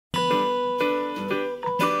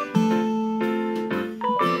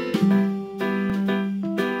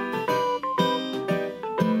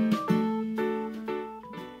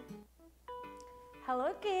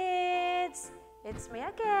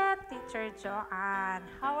Joanne.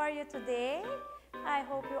 How are you today? I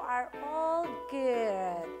hope you are all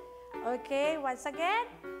good. Okay, once again,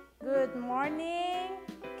 good morning,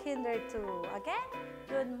 Kinder 2. Again,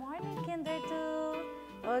 good morning, Kinder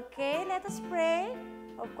 2. Okay, let us pray.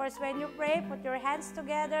 Of course, when you pray, put your hands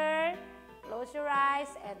together, close your eyes,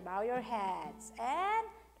 and bow your heads. And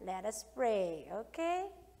let us pray, okay?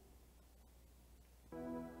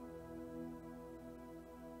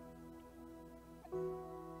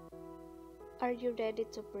 Are you ready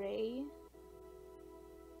to pray?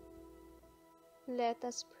 Let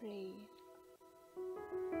us pray.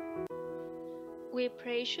 We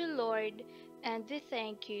praise you, Lord, and we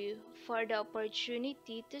thank you for the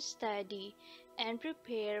opportunity to study and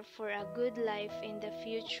prepare for a good life in the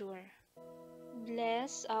future.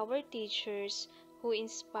 Bless our teachers who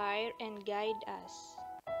inspire and guide us.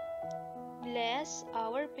 Bless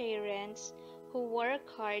our parents who work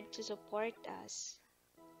hard to support us.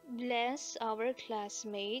 Bless our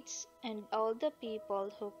classmates and all the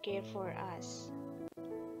people who care for us.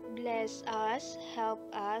 Bless us, help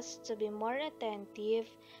us to be more attentive,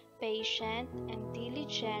 patient, and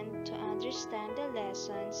diligent to understand the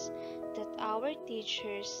lessons that our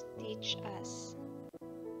teachers teach us.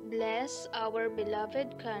 Bless our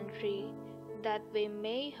beloved country that we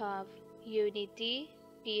may have unity,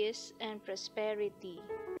 peace, and prosperity.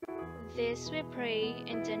 This we pray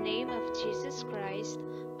in the name of Jesus Christ,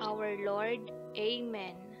 our Lord.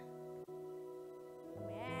 Amen.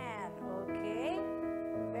 Amen. Okay.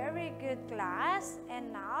 Very good, class.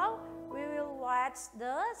 And now we will watch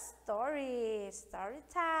the story. Story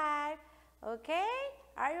time. Okay.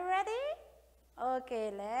 Are you ready?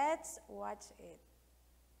 Okay, let's watch it.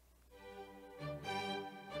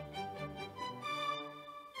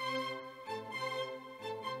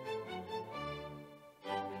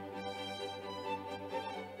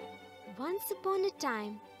 Once upon a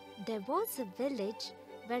time, there was a village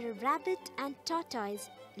where a rabbit and tortoise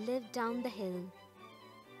lived down the hill.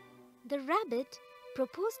 The rabbit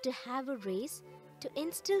proposed to have a race to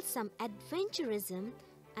instill some adventurism,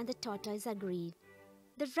 and the tortoise agreed.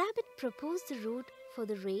 The rabbit proposed the route for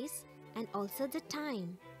the race and also the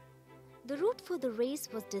time. The route for the race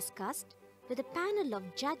was discussed with a panel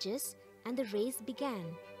of judges, and the race began.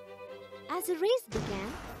 As the race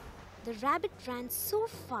began, the rabbit ran so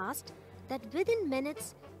fast that within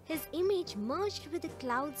minutes his image merged with the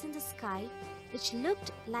clouds in the sky, which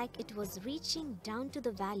looked like it was reaching down to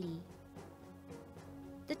the valley.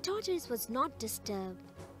 The tortoise was not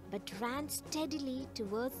disturbed, but ran steadily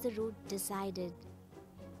towards the route decided.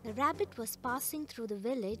 The rabbit was passing through the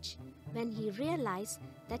village when he realized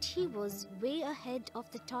that he was way ahead of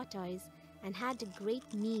the tortoise and had a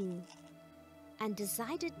great meal, and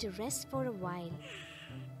decided to rest for a while.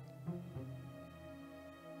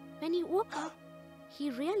 When he woke up,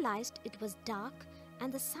 he realized it was dark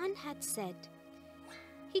and the sun had set.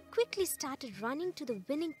 He quickly started running to the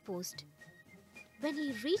winning post. When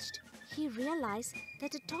he reached, he realized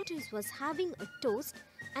that the tortoise was having a toast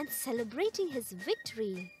and celebrating his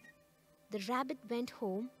victory. The rabbit went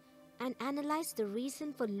home and analyzed the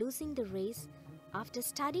reason for losing the race after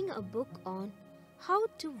studying a book on how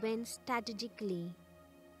to win strategically.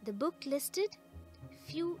 The book listed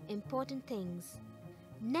few important things.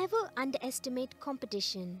 Never underestimate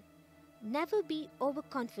competition. Never be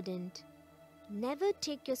overconfident. Never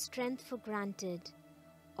take your strength for granted.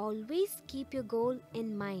 Always keep your goal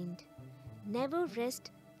in mind. Never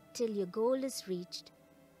rest till your goal is reached.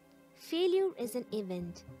 Failure is an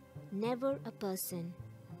event, never a person.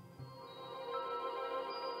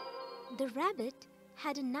 The rabbit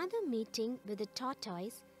had another meeting with the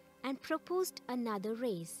tortoise and proposed another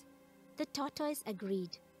race. The tortoise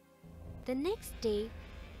agreed. The next day,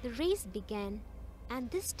 the race began, and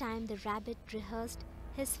this time the rabbit rehearsed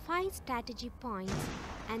his 5 strategy points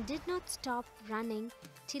and did not stop running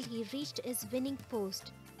till he reached his winning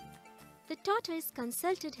post. The tortoise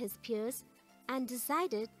consulted his peers and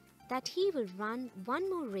decided that he will run one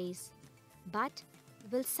more race, but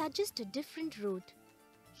will suggest a different route.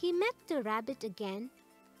 He met the rabbit again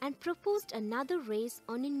and proposed another race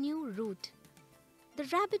on a new route. The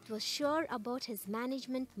rabbit was sure about his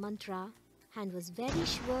management mantra and was very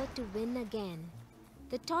sure to win again.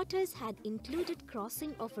 The tortoise had included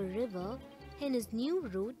crossing of a river in his new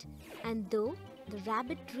route, and though the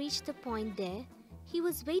rabbit reached the point there, he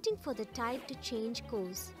was waiting for the tide to change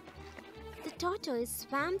course. The tortoise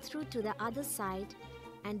swam through to the other side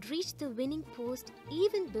and reached the winning post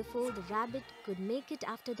even before the rabbit could make it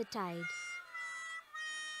after the tide.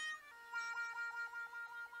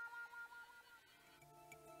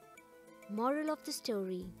 Moral of the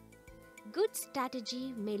story: good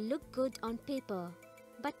strategy may look good on paper,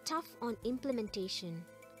 but tough on implementation.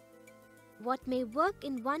 What may work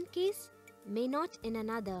in one case may not in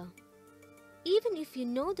another. Even if you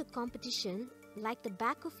know the competition like the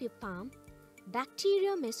back of your palm,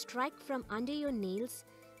 bacteria may strike from under your nails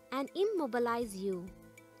and immobilize you.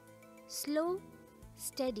 Slow,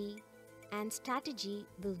 steady, and strategy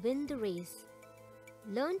will win the race.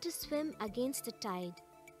 Learn to swim against the tide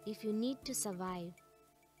if you need to survive.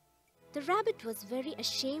 The rabbit was very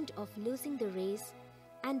ashamed of losing the race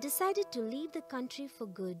and decided to leave the country for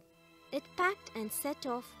good. It packed and set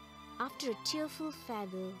off after a tearful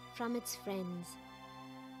farewell from its friends.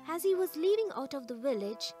 As he was leaving out of the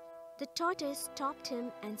village, the tortoise stopped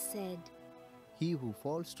him and said, He who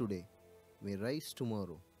falls today may rise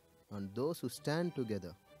tomorrow, and those who stand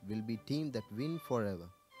together will be team that win forever.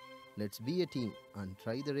 Let's be a team and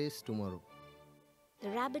try the race tomorrow. The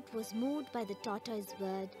rabbit was moved by the tortoise's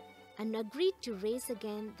word and agreed to race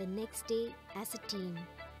again the next day as a team.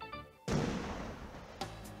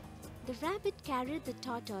 The rabbit carried the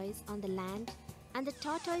tortoise on the land, and the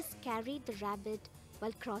tortoise carried the rabbit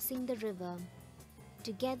while crossing the river.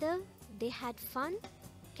 Together, they had fun,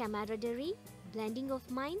 camaraderie, blending of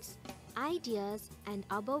minds, ideas, and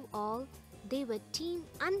above all, they were team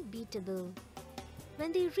unbeatable.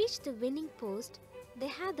 When they reached the winning post, they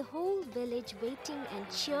had the whole village waiting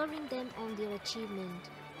and cheering them on their achievement.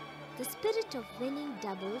 The spirit of winning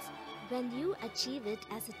doubles when you achieve it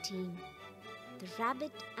as a team. The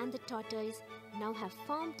rabbit and the tortoise now have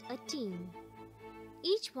formed a team.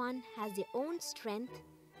 Each one has their own strength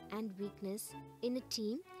and weakness. In a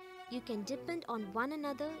team, you can depend on one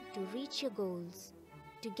another to reach your goals.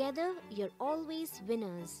 Together, you're always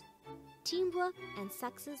winners. Teamwork and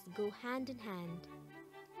success go hand in hand.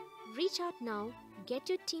 Reach out now, get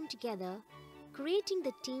your team together. Creating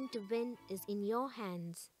the team to win is in your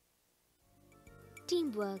hands.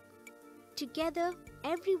 Teamwork. Together,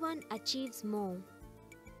 everyone achieves more.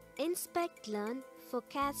 Inspect, learn,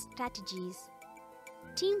 forecast strategies.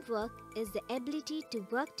 Teamwork is the ability to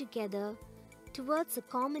work together towards a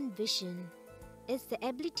common vision. It's the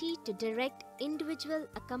ability to direct individual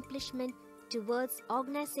accomplishment towards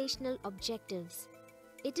organizational objectives.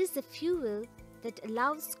 It is the fuel that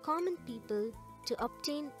allows common people to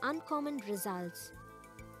obtain uncommon results.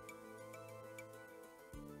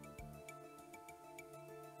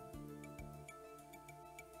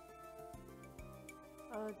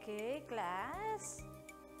 Okay, class.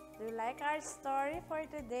 Do you like our story for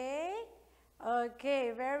today?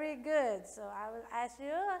 Okay, very good. So I will ask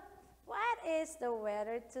you, what is the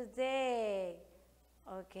weather today?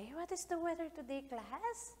 Okay, what is the weather today,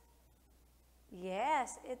 class?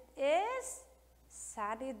 Yes, it is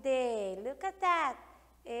sunny day. Look at that.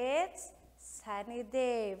 It's sunny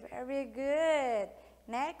day. Very good.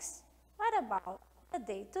 Next, what about the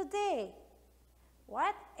day today?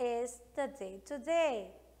 What is the day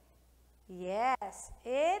today? Yes,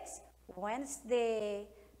 it's Wednesday.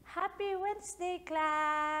 Happy Wednesday,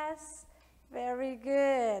 class. Very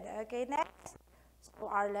good. Okay, next. So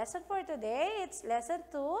our lesson for today, it's lesson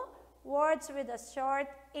 2, words with a short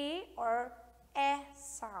E or E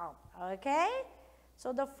sound. Okay?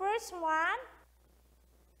 So the first one,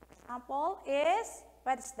 example is,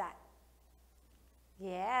 what is that?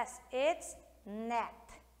 Yes, it's net.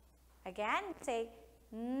 Again, say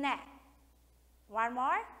net. One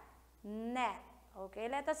more, net. Okay,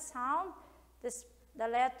 let us sound the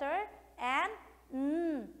letter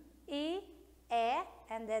N, E, E,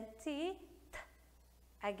 and then T, T.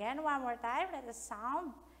 Again, one more time, let us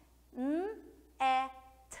sound N, E,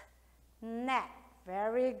 T, net.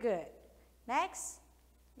 Very good. Next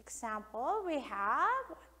example, we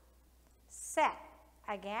have set.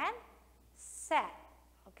 Again, set.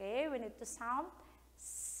 Okay, we need to sound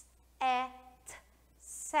S, E, T,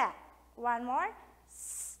 set. One more,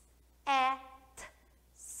 S, E, T,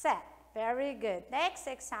 set. Very good. Next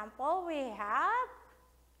example, we have,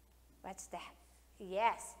 what's that?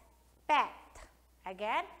 Yes, pet.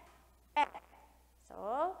 Again, pet.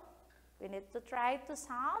 So, we need to try to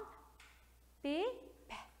sound P,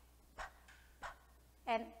 P, P, P,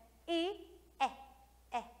 and E, E,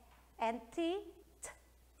 E, and T, T,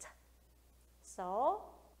 T. So,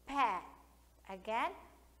 pet. Again,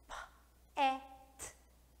 P, E, T.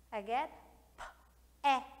 Again, P,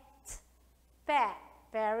 E, T. Pet.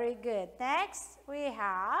 Very good. Next, we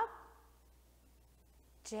have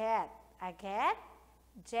jet. Again,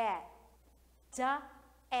 jet. J,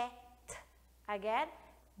 E, T. Again,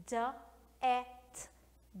 J, E, T.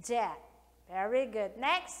 Jet. Very good.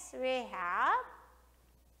 Next, we have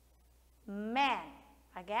man.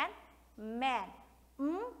 Again, man.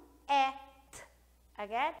 E, T.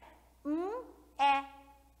 Again, E,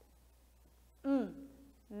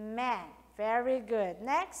 man. Very good.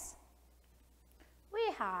 Next, we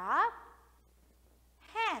have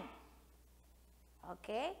hand.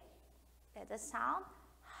 Okay, let the sound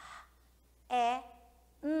hand.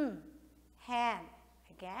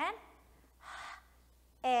 Again,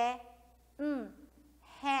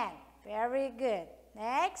 hand. Very good.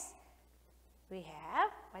 Next, we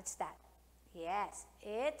have, what's that? Yes,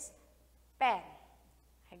 it's pen.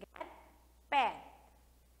 Again, pen.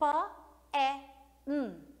 P-E-N.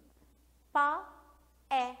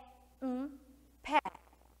 P-E-N. Pen.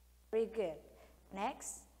 Very good.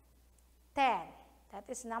 Next, 10. That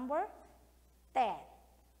is number 10.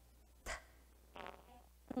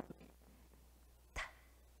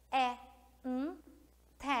 T-E-N.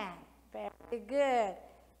 10. Very good.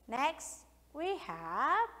 Next, we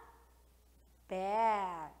have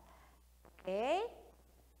bear. Okay.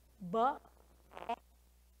 B-E.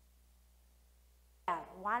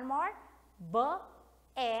 One more.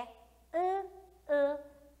 B-E-E.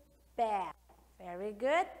 Bear. Very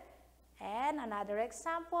good. And another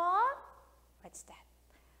example. What's that?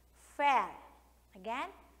 Fair. Again.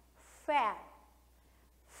 Fair.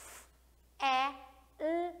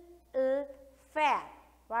 F-E-E. Fair.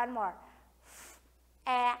 One more.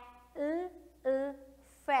 F-E-E.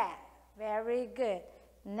 Fair. Very good.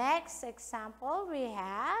 Next example we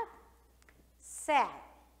have cell.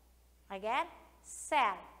 Again,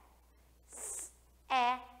 cell.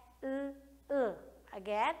 S-E-E.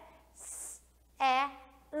 Again,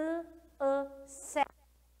 S-E-E. Cell.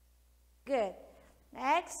 Good.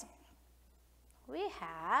 Next, we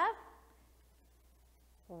have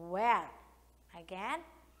where. Again,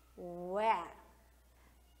 where.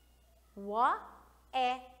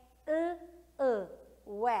 W-E-E.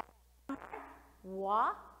 Where.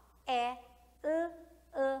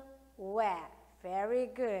 W-E-E. Where. Very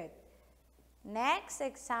good. Next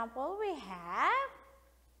example we have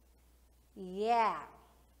yeah.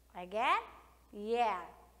 Again, yeah.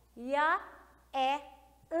 Yeah.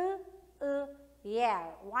 Yeah.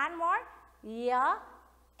 One more. Yeah.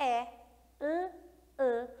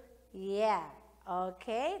 Yeah.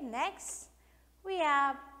 Okay. Next we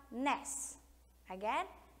have nest. Again,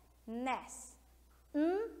 nest.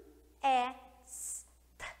 N-E-S-T.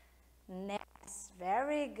 Nest.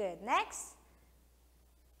 Very good. Next,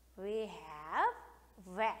 we have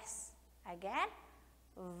vest. Again,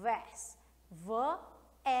 vest.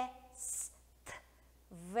 V-E-S-T.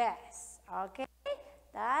 Vest. Okay,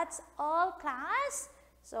 that's all, class.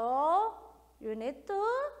 So, you need to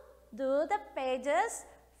do the pages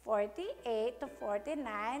 48 to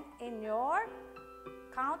 49 in your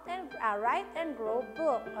Count and Write and Grow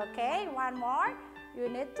book. Okay, one more. You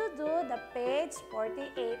need to do the page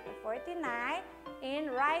 48 to 49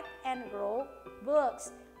 in Write and Grow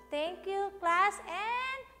books. Thank you, class,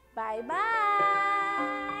 and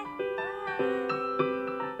bye-bye.